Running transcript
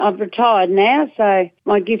I've retired now, so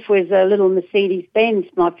my gift was a little Mercedes-Benz,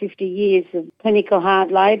 my 50 years of clinical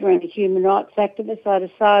hard labour and a human rights activist. I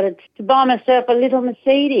decided to buy myself a little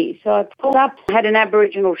Mercedes. So I pulled up, had an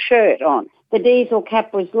Aboriginal shirt on. The diesel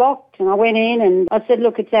cap was locked and I went in and I said,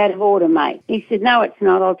 look, it's out of order, mate. He said, no, it's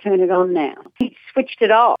not. I'll turn it on now. He switched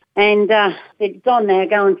it off and said, it's on now,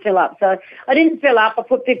 go and fill up. So I didn't fill up. I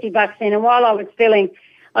put $50 in, and while I was filling,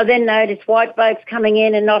 I then noticed white folks coming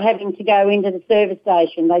in and not having to go into the service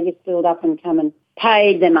station. They just filled up and come and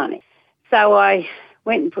paid their money. So I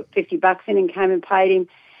went and put $50 in and came and paid him.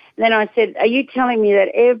 And then I said, are you telling me that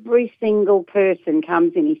every single person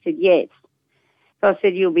comes in? He said, yes. So I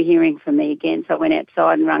said, you'll be hearing from me again. So I went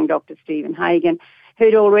outside and rang Dr. Stephen Hagan,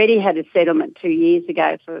 who'd already had a settlement 2 years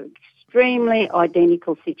ago for an extremely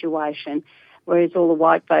identical situation, whereas all the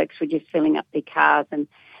white folks were just filling up their cars. And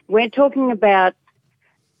we're talking about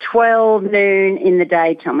 12 noon in the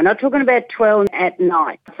daytime. We're not talking about 12 at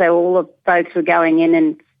night. So all the folks were going in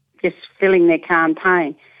and just filling their car and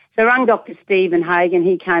paying. So I rang Dr. Stephen Hagan.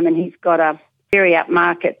 He came and he's got a very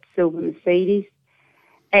upmarket silver Mercedes.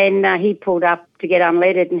 And he pulled up to get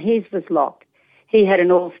unleaded and his was locked. He had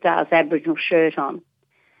an All-Stars Aboriginal shirt on.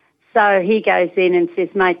 So he goes in and says,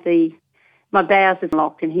 mate, my bowels is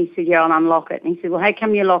locked. And he said, yeah, I'll unlock it. And he said, well, how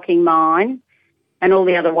come you're locking mine and all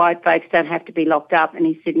the other white folks don't have to be locked up? And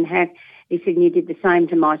he said, you did the same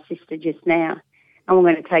to my sister just now. And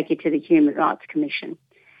we're going to take you to the Human Rights Commission.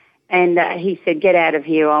 And he said, get out of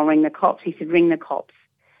here, I'll ring the cops. He said, ring the cops.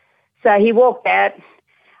 So he walked out.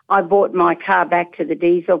 I brought my car back to the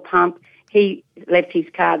diesel pump. He left his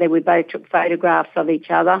car there. We both took photographs of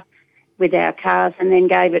each other with our cars and then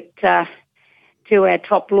gave it to our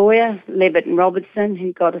top lawyer, Levitt and Robertson,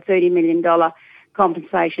 who got a $30 million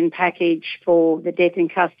compensation package for the death in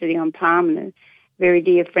custody on Palm, and a very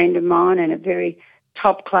dear friend of mine and a very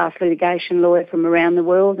top-class litigation lawyer from around the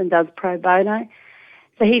world and does pro bono.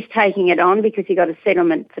 So he's taking it on because he got a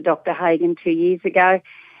settlement for Dr. Hagan 2 years ago.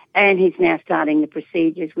 And he's now starting the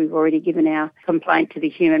procedures. We've already given our complaint to the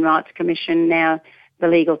Human Rights Commission. Now the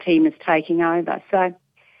legal team is taking over. So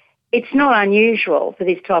it's not unusual for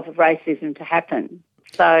this type of racism to happen.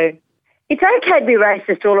 So it's okay to be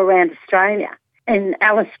racist all around Australia and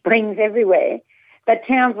Alice Springs everywhere, but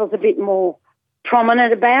Townsville's a bit more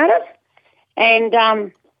prominent about it.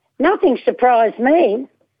 And nothing surprised me,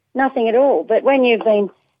 nothing at all. But when you've been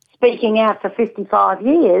speaking out for 55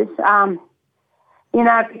 years,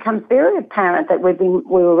 it becomes very apparent that we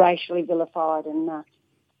were racially vilified. And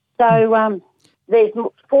so there's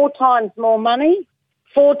 4 times more money,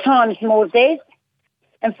 4 times more death,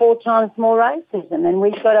 and 4 times more racism. And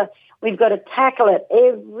we've got to tackle it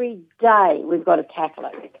every day. We've got to tackle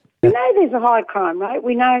it. We know there's a high crime rate.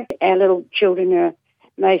 We know our little children are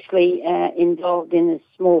mostly involved in a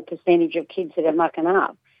small percentage of kids that are mucking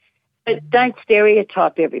up. But don't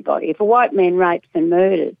stereotype everybody. If a white man rapes and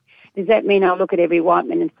murders, does that mean I'll look at every white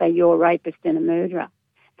man and say you're a rapist and a murderer?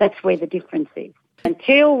 That's where the difference is.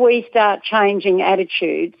 Until we start changing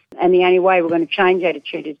attitudes, and the only way we're going to change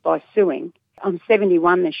attitude is by suing. I'm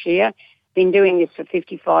 71 this year, been doing this for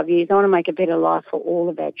 55 years. I want to make a better life for all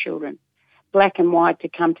of our children, black and white, to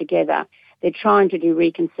come together. They're trying to do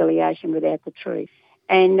reconciliation without the truth.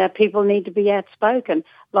 And people need to be outspoken,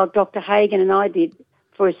 like Dr. Hagan and I did,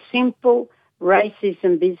 for a simple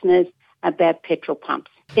racism business about petrol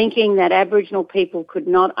pumps, thinking that Aboriginal people could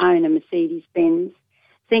not own a Mercedes-Benz,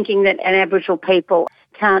 thinking that Aboriginal people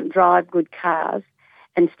can't drive good cars,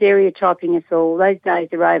 and stereotyping us all. Those days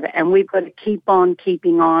are over, and we've got to keep on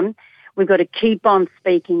keeping on. We've got to keep on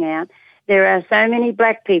speaking out. There are so many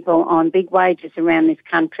black people on big wages around this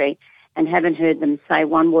country and haven't heard them say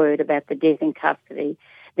one word about the death in custody.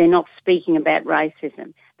 They're not speaking about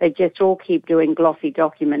racism. They just all keep doing glossy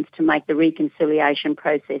documents to make the reconciliation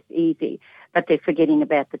process easy, but they're forgetting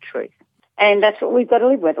about the truth. And that's what we've got to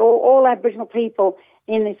live with. All Aboriginal people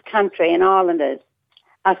in this country and islanders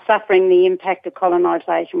are suffering the impact of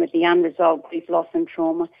colonisation with the unresolved grief, loss and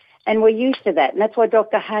trauma. And we're used to that. And that's why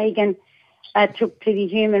Dr. Hagan took to the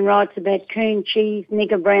human rights about coon cheese,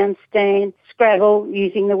 nigger brown stand, Scrabble,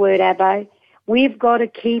 using the word abo. We've got to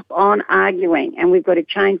keep on arguing, and we've got to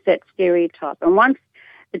change that stereotype. And once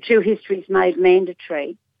the true history is made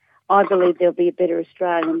mandatory, I believe there'll be a better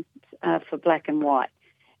Australian for black and white.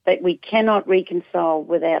 But we cannot reconcile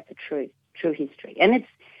without the true history. And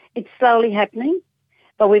it's slowly happening,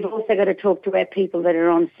 but we've also got to talk to our people that are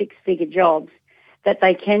on 6-figure jobs, that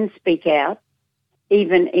they can speak out,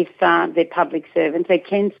 even if they're public servants. They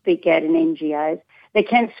can speak out in NGOs. They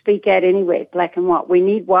can speak out anywhere, black and white. We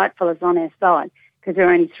need white fellas on our side because they're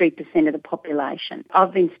only 3% of the population.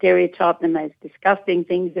 I've been stereotyped, and those disgusting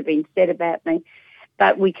things have been said about me,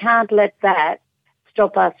 But we can't let that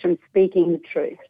stop us from speaking the truth.